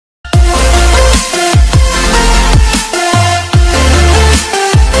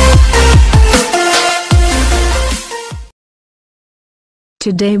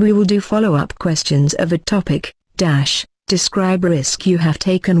Today we will do follow-up questions of a topic, describe a risk you have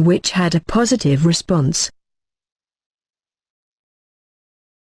taken which had a positive response.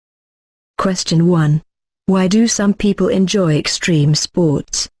 Question 1. Why do some people enjoy extreme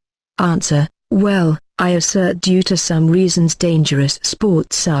sports? Answer. Well, I assert due to some reasons dangerous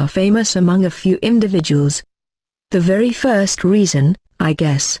sports are famous among a few individuals. The very first reason, I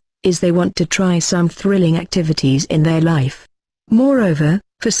guess, is they want to try some thrilling activities in their life. Moreover,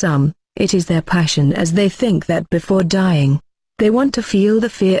 for some, it is their passion as they think that before dying, they want to feel the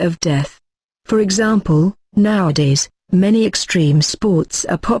fear of death. For example, nowadays, many extreme sports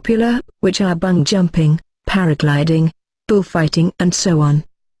are popular, which are bungee jumping, paragliding, bullfighting and so on.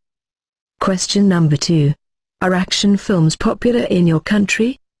 Question number 2. Are action films popular in your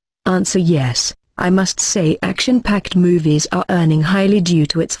country? Answer. Yes, I must say action-packed movies are earning highly due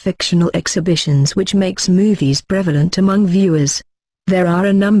to its fictional exhibitions which makes movies prevalent among viewers. There are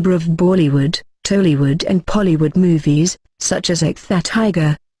a number of Bollywood, Tollywood and Pollywood movies, such as Ek Tha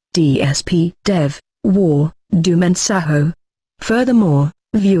Tiger, DSP, Dev, War, Doom and Saho. Furthermore,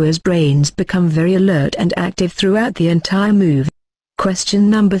 viewers' brains become very alert and active throughout the entire movie. Question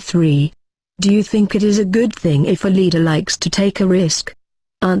number 3. Do you think it is a good thing if a leader likes to take a risk?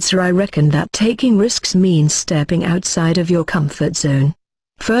 Answer. I reckon that taking risks means stepping outside of your comfort zone.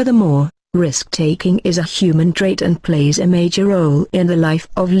 Furthermore, risk-taking is a human trait and plays a major role in the life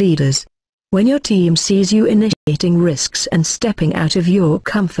of leaders. When your team sees you initiating risks and stepping out of your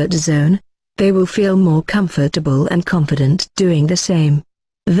comfort zone, they will feel more comfortable and confident doing the same.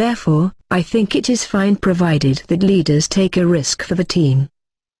 Therefore, I think it is fine provided that leaders take a risk for the team.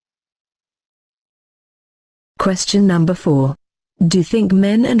 Question number 4. Do you think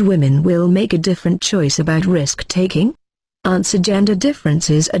men and women will make a different choice about risk-taking? Answer. Gender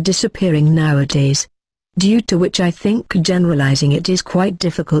differences are disappearing nowadays. Due to which I think generalizing it is quite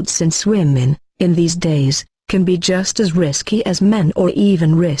difficult since women, in these days, can be just as risky as men or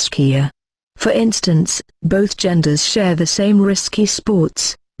even riskier. For instance, both genders share the same risky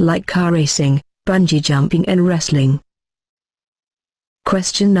sports, like car racing, bungee jumping and wrestling.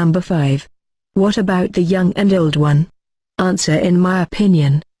 Question number 5. What about the young and old one? Answer. In my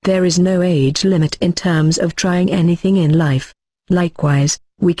opinion, there is no age limit in terms of trying anything in life. Likewise,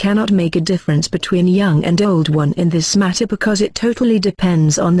 we cannot make a difference between young and old one in this matter because it totally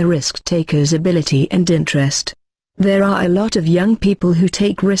depends on the risk-taker's ability and interest. There are a lot of young people who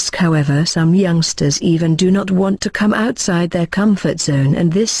take risk, however some youngsters even do not want to come outside their comfort zone,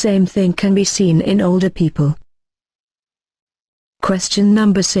 and this same thing can be seen in older people. Question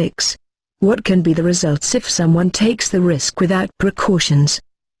number 6. What can be the results if someone takes the risk without precautions?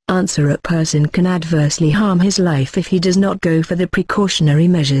 Answer. A person can adversely harm his life if he does not go for the precautionary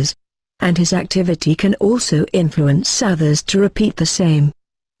measures. And his activity can also influence others to repeat the same.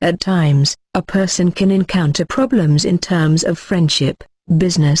 At times, a person can encounter problems in terms of friendship,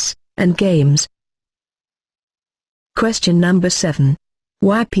 business, and games. Question number 7.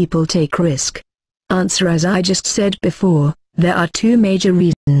 Why people take risk? Answer. As I just said before, there are two major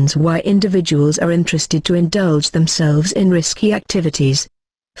reasons why individuals are interested to indulge themselves in risky activities.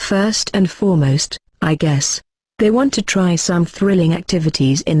 First and foremost, I guess, they want to try some thrilling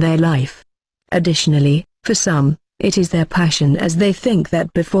activities in their life. Additionally, for some, it is their passion as they think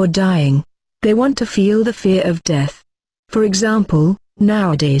that before dying, they want to feel the fear of death. For example,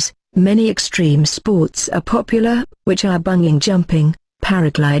 nowadays, many extreme sports are popular, which are bungee jumping,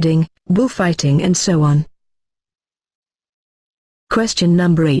 paragliding, bullfighting and so on. Question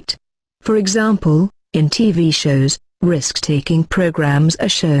number 8. For example, in TV shows, risk-taking programs are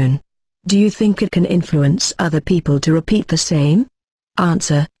shown. Do you think it can influence other people to repeat the same?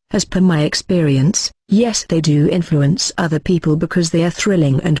 Answer. As per my experience, yes, they do influence other people because they are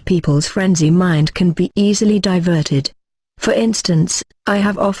thrilling and people's frenzy mind can be easily diverted. For instance, I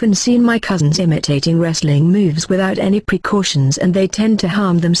have often seen my cousins imitating wrestling moves without any precautions and they tend to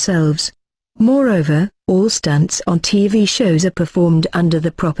harm themselves. Moreover, all stunts on TV shows are performed under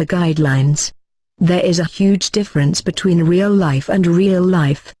the proper guidelines. There is a huge difference between real life and real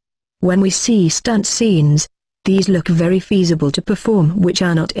life. When we see stunt scenes, these look very feasible to perform which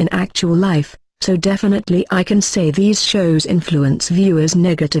are not in actual life, so definitely I can say these shows influence viewers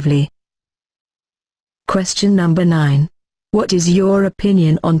negatively. Question number 9. What is your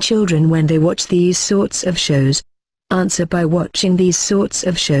opinion on children when they watch these sorts of shows? Answer. By watching these sorts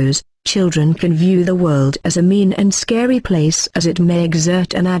of shows, children can view the world as a mean and scary place as it may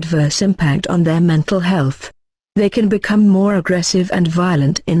exert an adverse impact on their mental health. They can become more aggressive and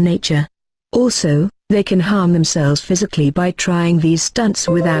violent in nature. Also, they can harm themselves physically by trying these stunts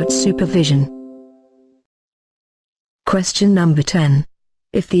without supervision. Question number 10.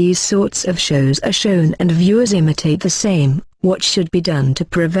 If these sorts of shows are shown and viewers imitate the same, what should be done to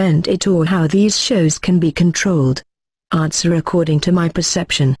prevent it, or how these shows can be controlled? Answer: according to my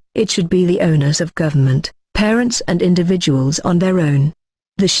perception, it should be the onus of government, parents and individuals on their own.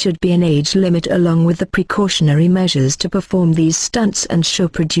 There should be an age limit along with the precautionary measures to perform these stunts, and show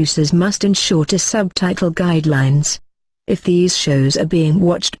producers must ensure to subtitle guidelines. If these shows are being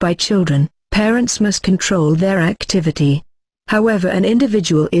watched by children, parents must control their activity. However an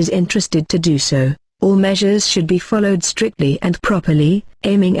individual is interested to do so, all measures should be followed strictly and properly,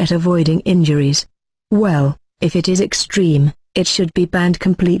 aiming at avoiding injuries. Well, if it is extreme, it should be banned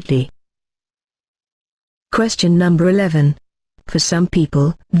completely. Question number 11. For some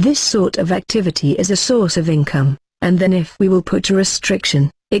people, this sort of activity is a source of income, and then if we will put a restriction,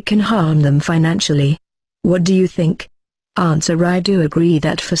 it can harm them financially. What do you think? Answer: I do agree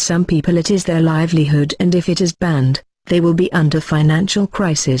that for some people it is their livelihood, and if it is banned, they will be under financial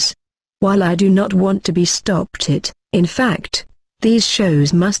crisis. While I do not want to be stopped it, in fact, these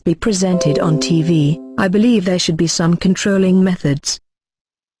shows must be presented on TV, I believe there should be some controlling methods.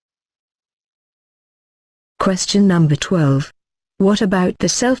 Question number 12. What about the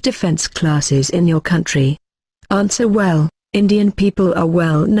self-defense classes in your country? Answer: well, Indian people are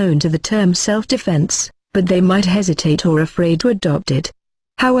well known to the term self-defense, but they might hesitate or afraid to adopt it.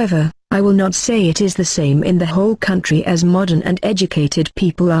 However, I will not say it is the same in the whole country, as modern and educated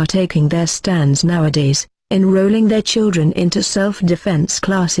people are taking their stands nowadays, enrolling their children into self-defense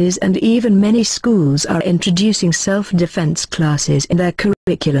classes, and even many schools are introducing self-defense classes in their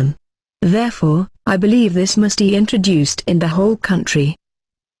curriculum. Therefore, I believe this must be introduced in the whole country.